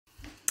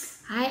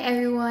Hi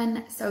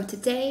everyone, so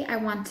today I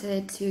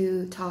wanted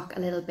to talk a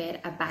little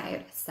bit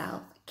about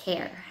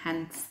self-care,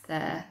 hence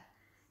the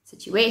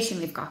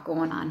situation we've got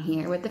going on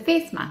here with the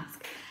face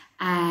mask.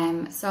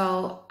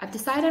 So I've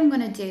decided I'm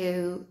going to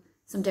do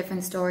some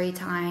different story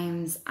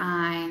times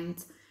and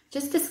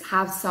just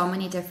have so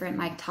many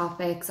different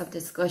topics of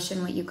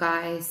discussion with you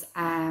guys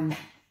that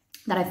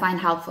I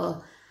find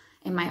helpful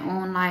in my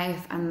own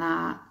life and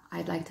that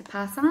I'd like to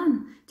pass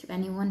on to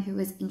anyone who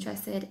is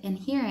interested in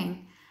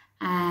hearing.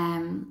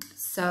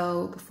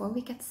 So before we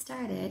get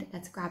started,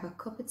 let's grab a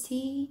cup of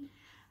tea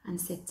and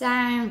sit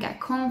down, get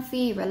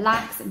comfy,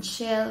 relax and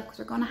chill because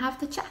we're going to have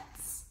the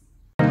chats.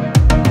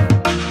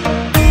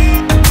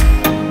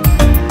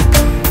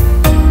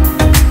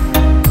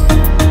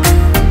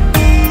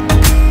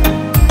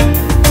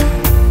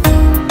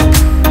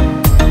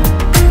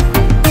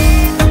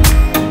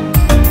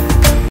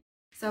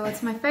 So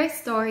it's my first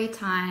story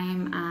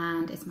time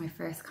and it's my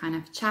first kind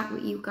of chat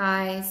with you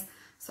guys.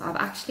 So I've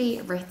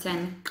actually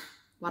written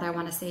what I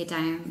want to say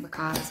down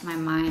because my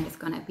mind is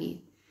going to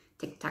be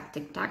tick-tack,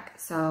 tick-tack.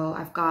 So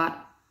I've got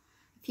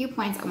a few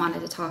points I wanted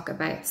to talk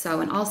about.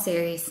 So in all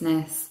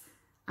seriousness,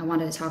 I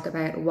wanted to talk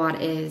about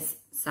what is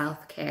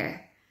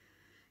self-care.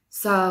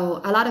 So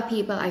a lot of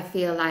people I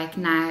feel like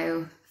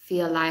now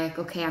feel like,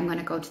 okay, I'm going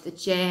to go to the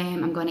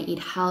gym, I'm going to eat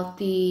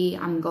healthy,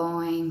 I'm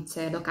going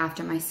to look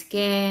after my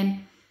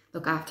skin,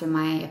 look after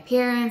my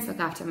appearance,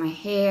 look after my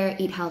hair,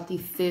 eat healthy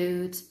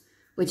food,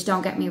 which,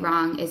 don't get me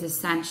wrong, is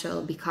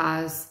essential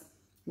because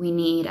we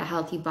need a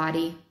healthy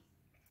body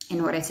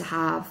in order to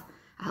have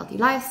a healthy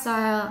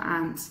lifestyle,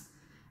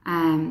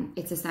 and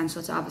it's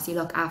essential to obviously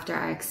look after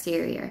our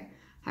exterior.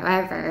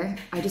 However,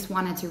 I just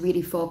wanted to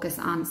really focus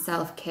on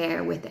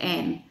self-care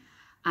within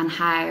and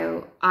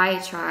how I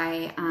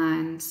try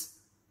and,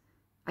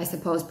 I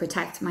suppose,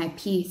 protect my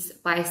peace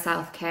by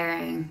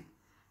self-caring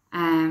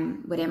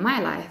within my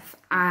life.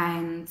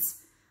 And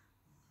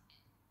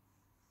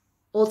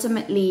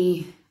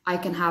ultimately, I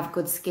can have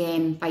good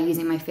skin by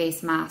using my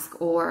face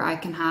mask, or I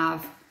can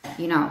have,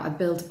 a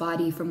built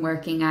body from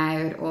working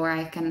out, or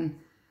I can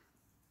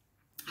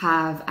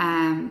have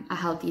a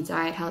healthy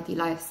diet, healthy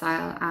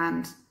lifestyle,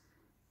 and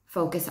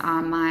focus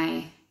on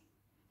my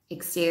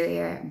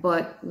exterior.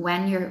 But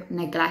when you're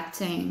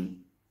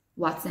neglecting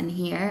what's in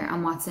here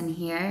and what's in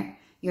here,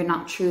 you're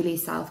not truly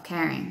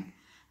self-caring.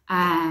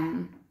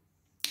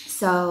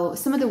 So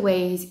some of the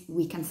ways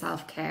we can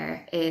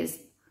self-care is,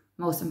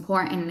 most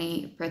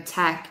importantly,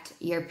 protect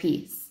your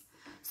peace.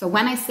 So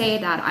when I say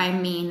that, I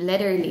mean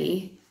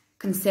literally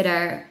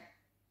consider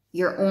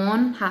your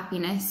own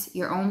happiness,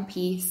 your own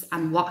peace,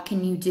 and what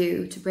can you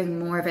do to bring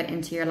more of it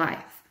into your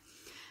life.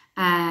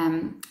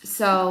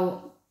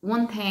 So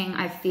one thing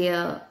I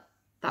feel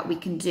that we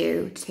can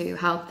do to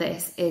help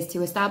this is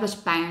to establish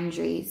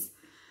boundaries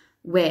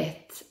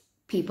with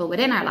people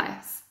within our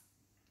lives.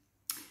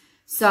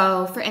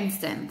 So for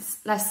instance,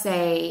 let's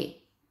say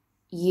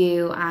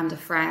you and a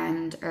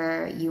friend,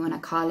 or you and a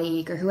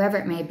colleague, or whoever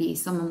it may be,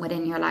 someone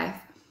within your life,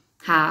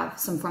 have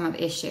some form of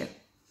issue.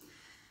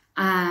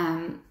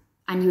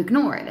 And you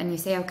ignore it and you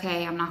say,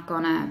 okay, I'm not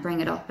gonna bring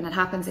it up, and it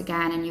happens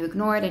again, and you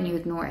ignore it and you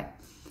ignore it.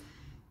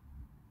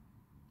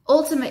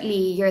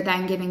 Ultimately, you're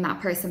then giving that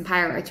person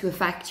power to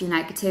affect you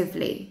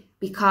negatively,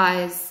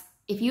 because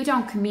if you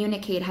don't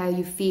communicate how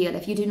you feel,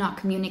 if you do not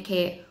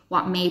communicate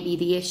what may be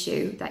the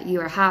issue that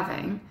you are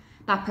having,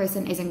 that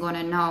person isn't going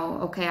to know,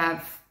 okay,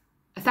 I've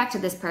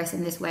affected this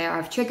person this way, or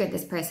I've triggered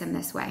this person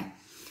this way.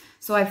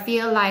 So I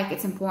feel like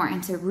it's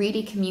important to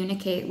really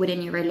communicate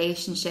within your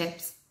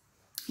relationships,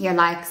 your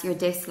likes, your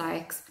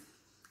dislikes,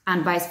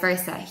 and vice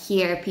versa.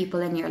 Hear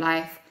people in your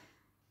life,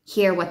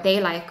 hear what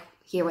they like,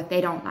 hear what they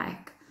don't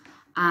like,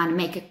 and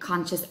make a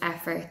conscious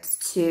effort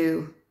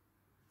to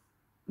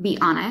be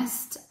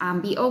honest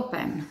and be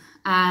open.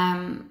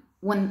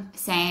 One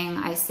saying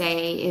I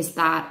say is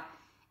that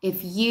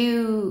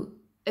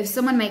if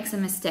someone makes a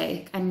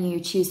mistake and you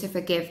choose to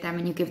forgive them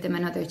and you give them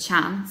another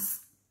chance,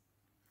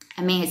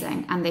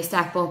 amazing, and they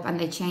step up and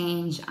they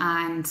change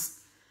and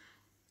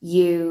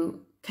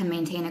you can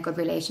maintain a good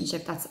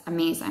relationship, that's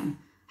amazing.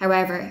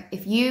 However,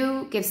 if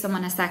you give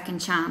someone a second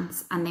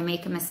chance and they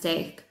make a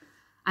mistake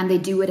and they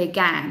do it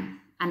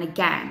again and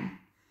again,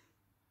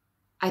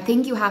 I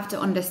think you have to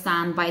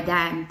understand by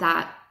then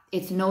that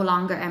it's no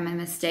longer a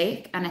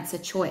mistake and it's a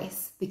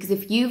choice. Because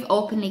if you've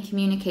openly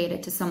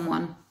communicated to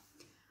someone,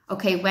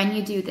 okay, when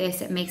you do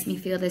this, it makes me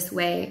feel this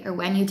way, or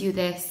when you do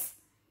this,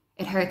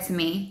 it hurts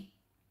me,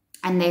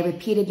 and they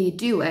repeatedly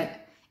do it,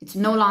 it's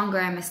no longer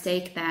a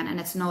mistake then,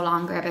 and it's no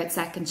longer about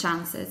second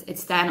chances.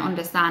 It's then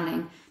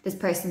understanding this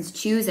person's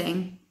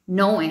choosing,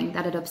 knowing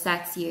that it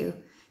upsets you,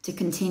 to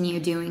continue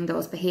doing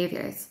those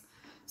behaviors.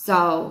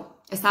 So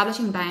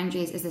establishing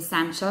boundaries is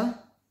essential,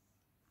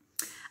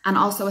 and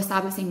also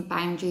establishing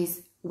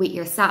boundaries with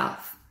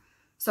yourself.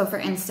 So for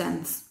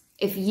instance,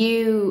 if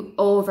you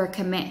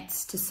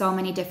overcommit to so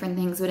many different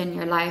things within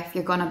your life,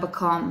 you're going to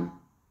become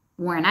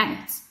worn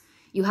out.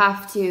 You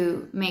have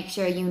to make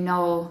sure you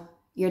know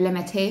your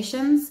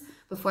limitations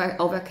before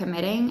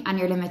overcommitting, and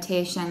your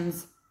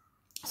limitations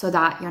so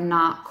that you're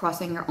not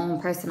crossing your own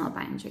personal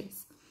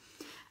boundaries.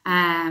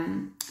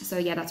 So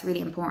yeah, that's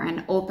really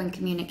important. Open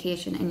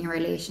communication in your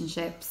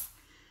relationships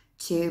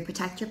to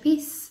protect your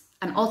peace.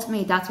 And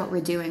ultimately, that's what we're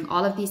doing.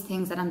 All of these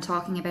things that I'm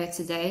talking about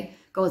today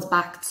goes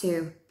back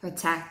to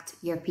protect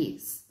your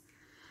peace.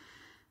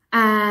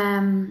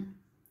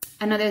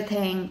 Another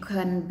thing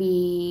can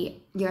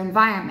be your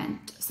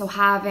environment. So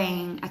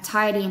having a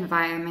tidy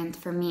environment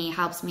for me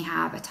helps me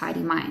have a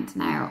tidy mind.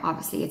 Now,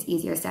 obviously, it's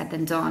easier said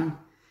than done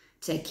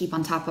to keep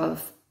on top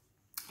of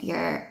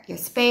your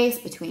space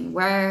between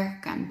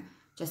work and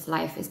just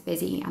life is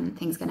busy and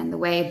things get in the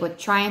way. But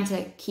trying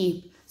to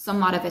keep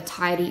somewhat of a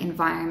tidy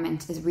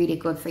environment is really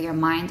good for your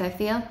mind, I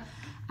feel.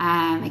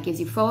 It gives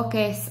you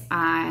focus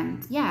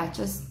and yeah, it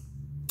just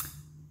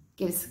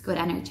gives good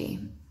energy.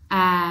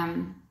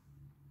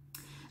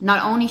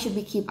 Not only should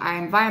we keep our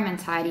environment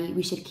tidy,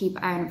 we should keep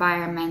our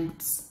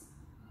environment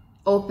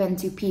open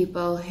to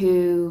people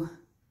who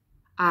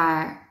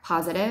are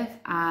positive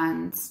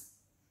and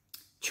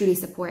truly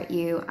support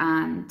you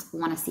and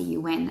want to see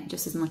you win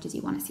just as much as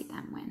you want to see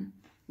them win.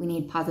 We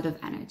need positive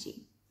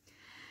energy.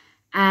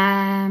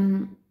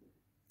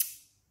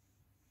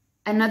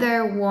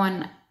 Another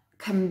one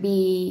can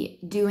be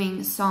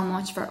doing so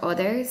much for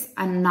others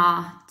and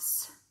not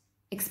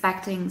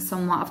expecting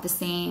somewhat of the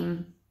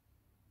same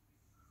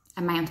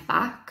amount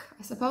back,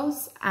 I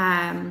suppose.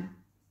 A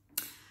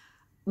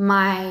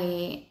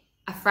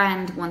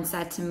friend once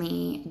said to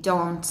me,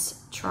 don't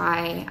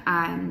try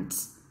and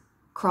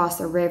cross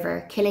a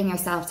river, killing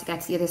yourself to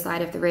get to the other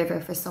side of the river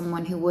for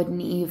someone who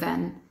wouldn't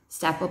even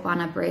step up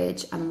on a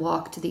bridge and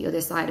walk to the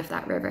other side of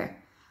that river.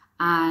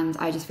 And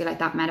I just feel like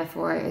that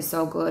metaphor is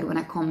so good when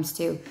it comes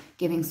to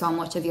giving so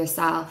much of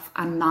yourself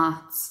and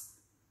not,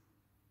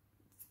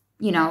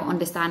 you know,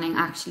 understanding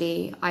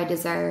actually I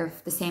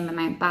deserve the same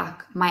amount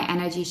back. My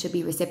energy should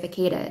be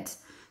reciprocated.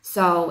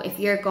 So if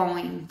you're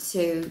going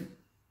to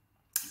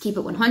keep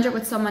it 100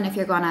 with someone, if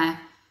you're going to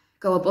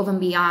go above and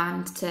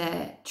beyond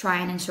to try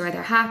and ensure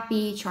they're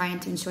happy, trying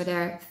to ensure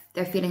they're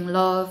feeling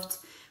loved,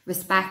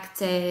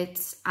 respected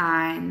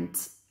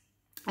and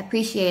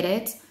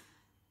appreciated,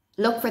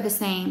 look for the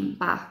same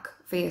back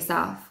for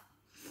yourself.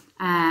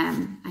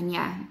 And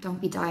yeah,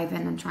 don't be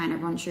diving and trying to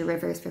run through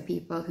rivers for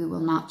people who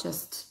will not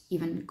just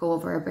even go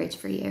over a bridge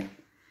for you.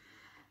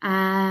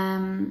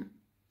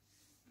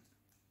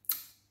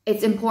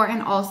 It's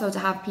important also to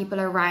have people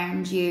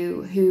around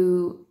you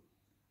who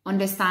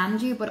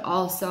understand you, but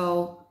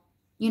also,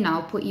 you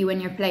know, put you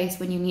in your place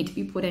when you need to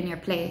be put in your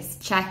place,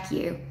 check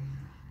you,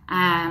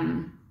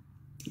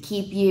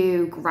 keep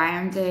you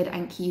grounded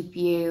and keep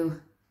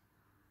you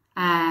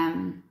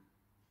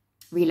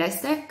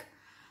realistic.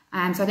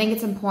 So I think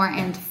it's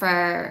important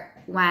for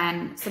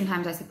when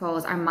sometimes I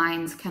suppose our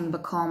minds can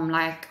become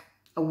like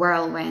a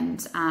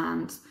whirlwind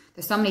and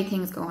there's so many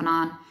things going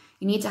on.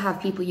 You need to have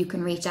people you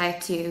can reach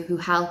out to who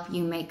help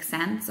you make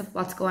sense of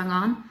what's going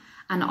on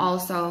and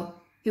also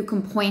who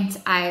can point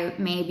out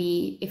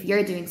maybe if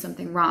you're doing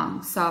something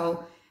wrong.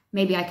 So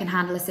maybe I can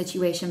handle a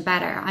situation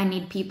better. I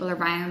need people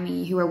around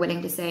me who are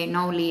willing to say,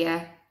 no,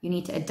 Leah, you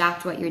need to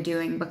adapt what you're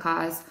doing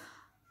because,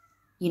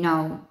 you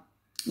know,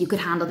 you could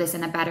handle this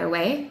in a better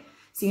way.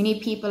 So you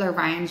need people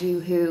around you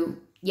who,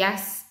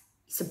 yes,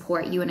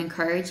 support you and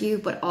encourage you,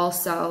 but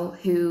also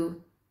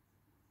who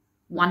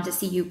want to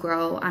see you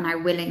grow and are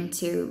willing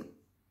to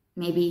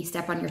maybe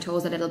step on your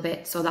toes a little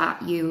bit so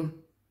that you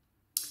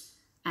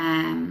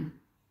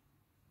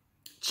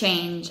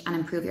change and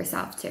improve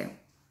yourself too.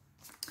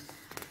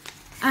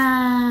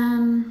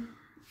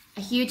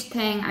 A huge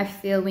thing I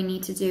feel we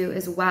need to do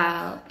as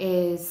well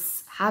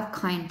is have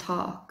kind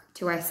talk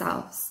to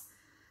ourselves.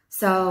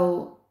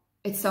 So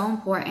it's so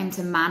important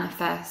to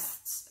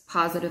manifest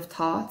positive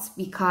thoughts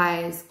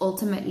because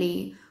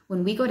ultimately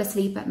when we go to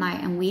sleep at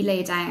night and we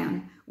lay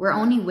down, we're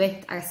only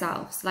with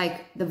ourselves.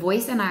 Like the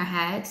voice in our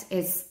head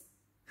is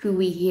who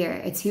we hear.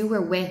 It's who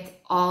we're with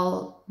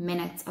all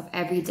minutes of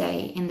every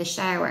day, in the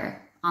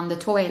shower, on the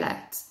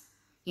toilet,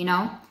 you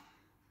know?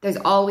 There's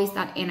always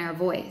that inner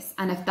voice.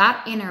 And if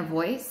that inner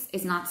voice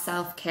is not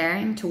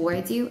self-caring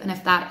towards you, and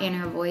if that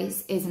inner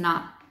voice is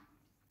not,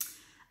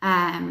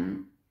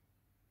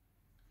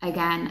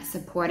 again,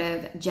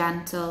 supportive,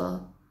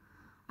 gentle,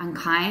 and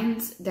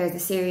kind, there's a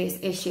serious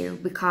issue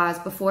because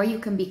before you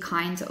can be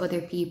kind to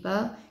other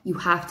people, you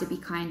have to be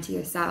kind to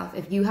yourself.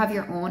 If you have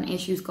your own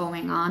issues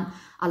going on,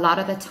 a lot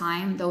of the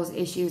time, those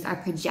issues are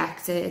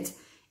projected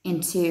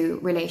into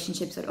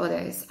relationships with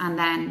others. And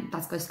then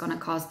that's just going to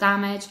cause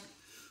damage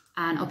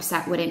and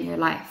upset within your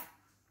life.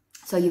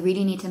 So you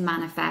really need to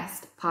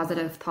manifest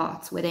positive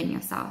thoughts within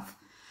yourself.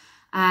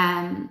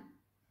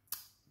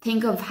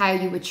 Think of how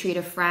you would treat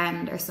a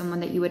friend or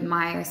someone that you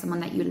admire, someone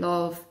that you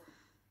love.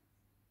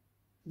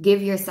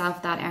 Give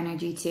yourself that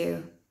energy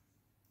too.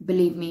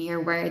 Believe me,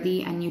 you're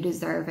worthy and you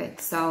deserve it.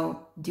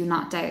 So do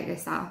not doubt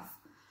yourself.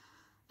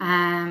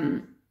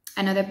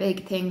 Another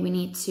big thing we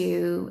need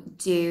to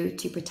do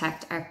to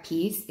protect our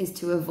peace is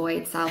to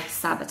avoid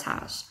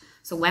self-sabotage.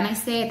 So when I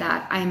say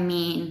that, I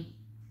mean,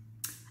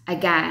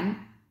 again,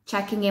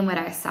 checking in with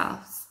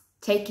ourselves.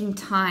 taking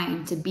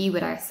time to be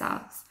with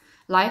ourselves.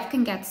 Life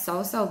can get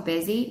so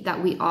busy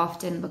that we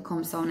often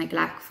become so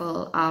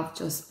neglectful of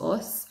just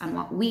us and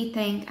what we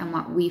think and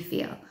what we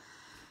feel.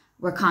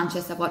 We're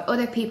conscious of what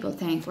other people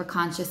think. We're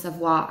conscious of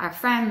what our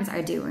friends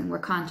are doing. We're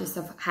conscious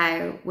of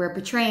how we're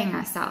portraying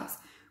ourselves.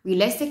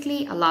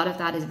 Realistically, a lot of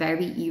that is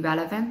very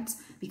irrelevant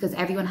because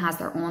everyone has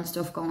their own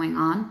stuff going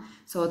on.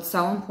 So it's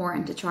so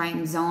important to try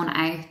and zone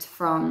out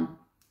from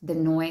the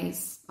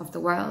noise of the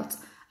world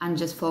and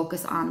just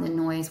focus on the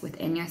noise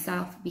within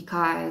yourself,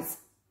 because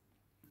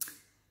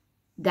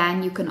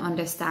then you can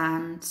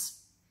understand,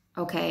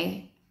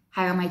 okay,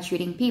 how am I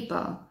treating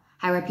people?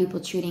 How are people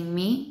treating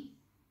me?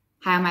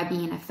 How am I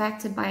being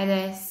affected by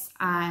this?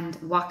 And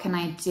what can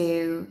I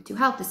do to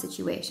help the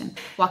situation?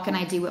 What can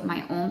I do with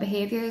my own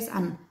behaviors?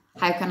 And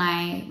how can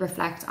I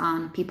reflect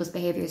on people's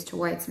behaviors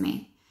towards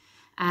me?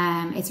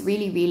 It's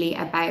really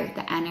about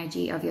the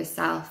energy of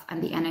yourself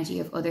and the energy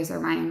of others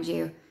around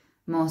you,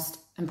 most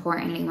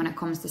importantly when it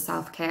comes to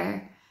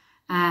self-care.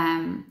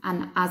 And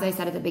as I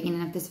said at the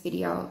beginning of this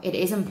video, it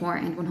is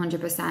important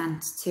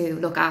 100% to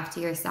look after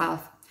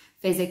yourself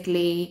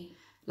physically.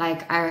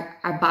 Like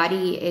our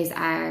body is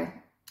our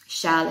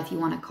shell, if you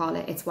want to call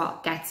it. It's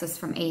what gets us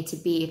from A to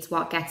B. It's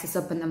what gets us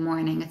up in the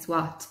morning. It's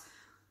what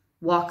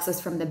walks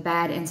us from the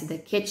bed into the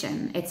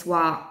kitchen. It's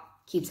what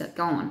keeps it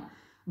going.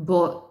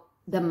 But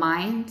the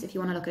mind, if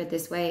you want to look at it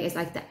this way, is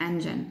like the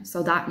engine.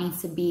 So that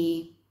needs to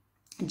be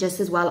just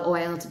as well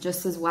oiled,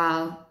 just as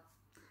well.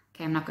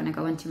 Okay, I'm not going to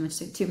go into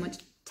too much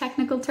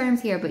technical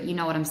terms here, but you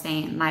know what I'm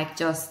saying. Like,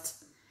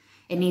 just,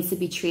 it needs to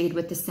be treated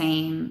with the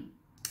same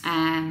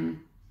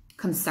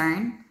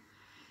concern.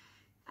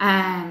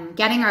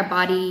 Getting our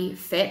body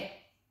fit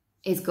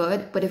is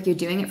good, but if you're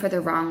doing it for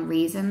the wrong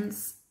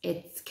reasons,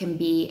 it can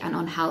be an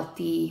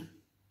unhealthy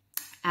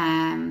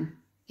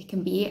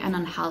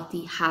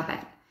habit.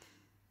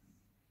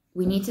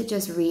 We need to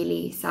just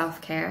really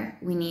self-care.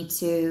 We need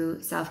to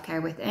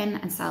self-care within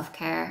and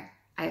self-care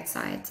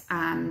outside.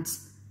 And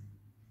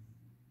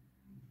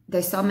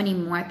there's so many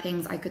more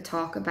things I could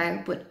talk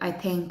about, but I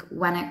think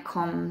when it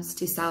comes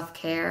to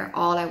self-care,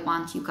 all I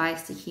want you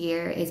guys to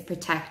hear is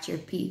protect your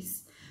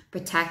peace.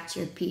 Protect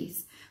your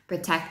peace.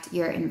 Protect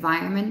your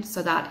environment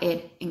so that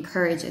it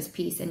encourages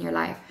peace in your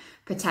life.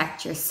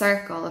 Protect your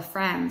circle of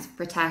friends.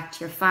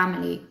 Protect your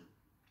family.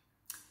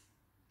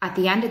 At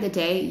the end of the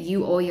day,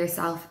 you owe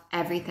yourself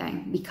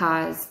everything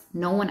because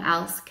no one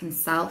else can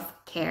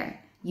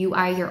self-care. You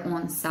are your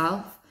own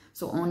self,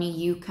 so only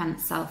you can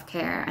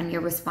self-care, and you're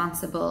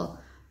responsible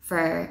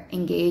for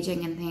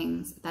engaging in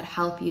things that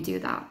help you do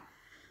that.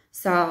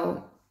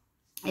 So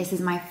this is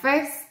my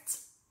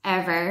first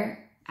ever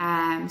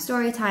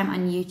story time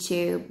on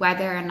YouTube.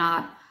 Whether or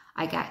not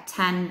I get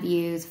 10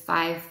 views,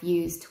 5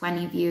 views,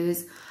 20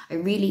 views, I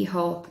really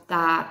hope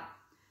that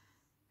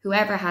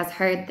whoever has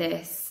heard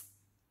this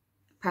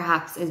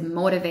perhaps is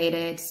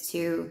motivated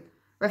to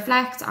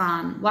reflect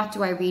on, what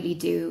do I really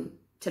do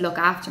to look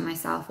after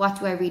myself? What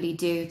do I really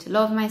do to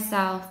love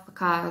myself?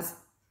 Because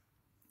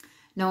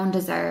no one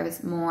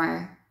deserves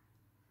more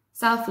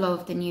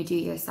self-love than you do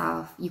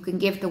yourself. You can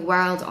give the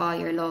world all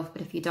your love,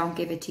 but if you don't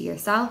give it to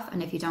yourself,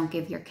 and if you don't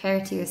give your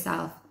care to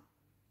yourself,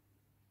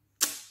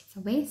 it's a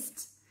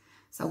waste.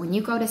 So when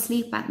you go to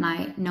sleep at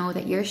night, know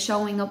that you're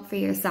showing up for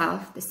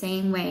yourself the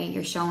same way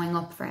you're showing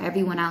up for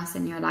everyone else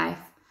in your life,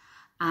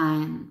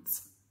 and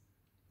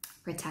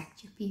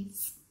protect your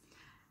peace.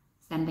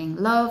 Sending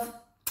love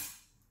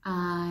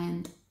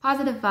and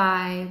positive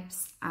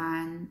vibes,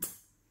 and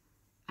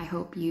I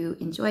hope you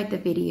enjoyed the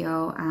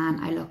video,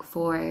 and I look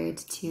forward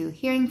to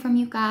hearing from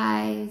you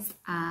guys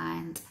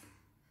and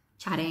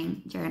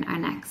chatting during our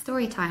next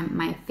story time.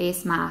 My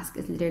face mask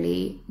is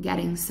literally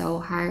getting so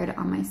hard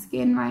on my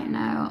skin right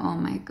now. Oh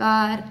my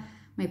god,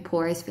 my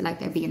pores feel like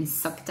they're being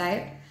sucked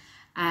out.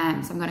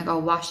 So I'm gonna go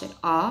wash it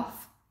off.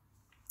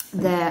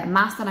 The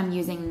mask that I'm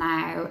using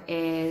now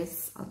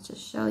is, I'll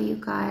just show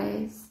you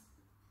guys.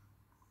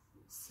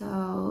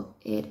 So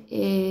it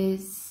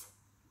is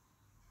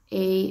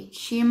a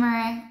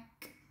turmeric,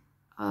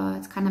 oh,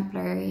 it's kind of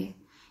blurry.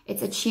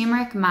 It's a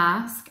turmeric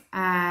mask,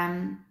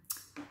 and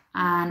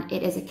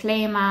it is a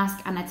clay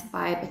mask, and it's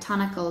by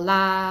Botanical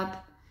Lab.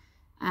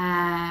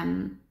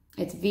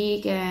 It's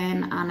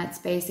vegan, and it's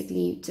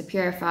basically to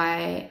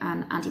purify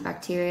and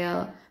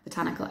antibacterial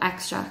botanical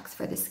extracts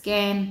for the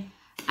skin.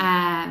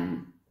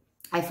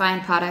 I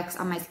find products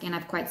on my skin,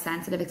 I'm quite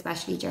sensitive,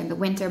 especially during the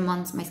winter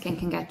months. My skin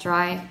can get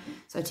dry.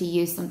 So to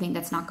use something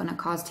that's not going to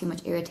cause too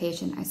much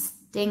irritation or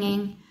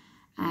stinging.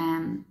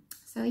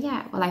 So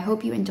yeah, well, I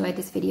hope you enjoyed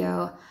this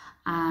video,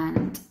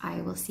 and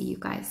I will see you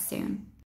guys soon.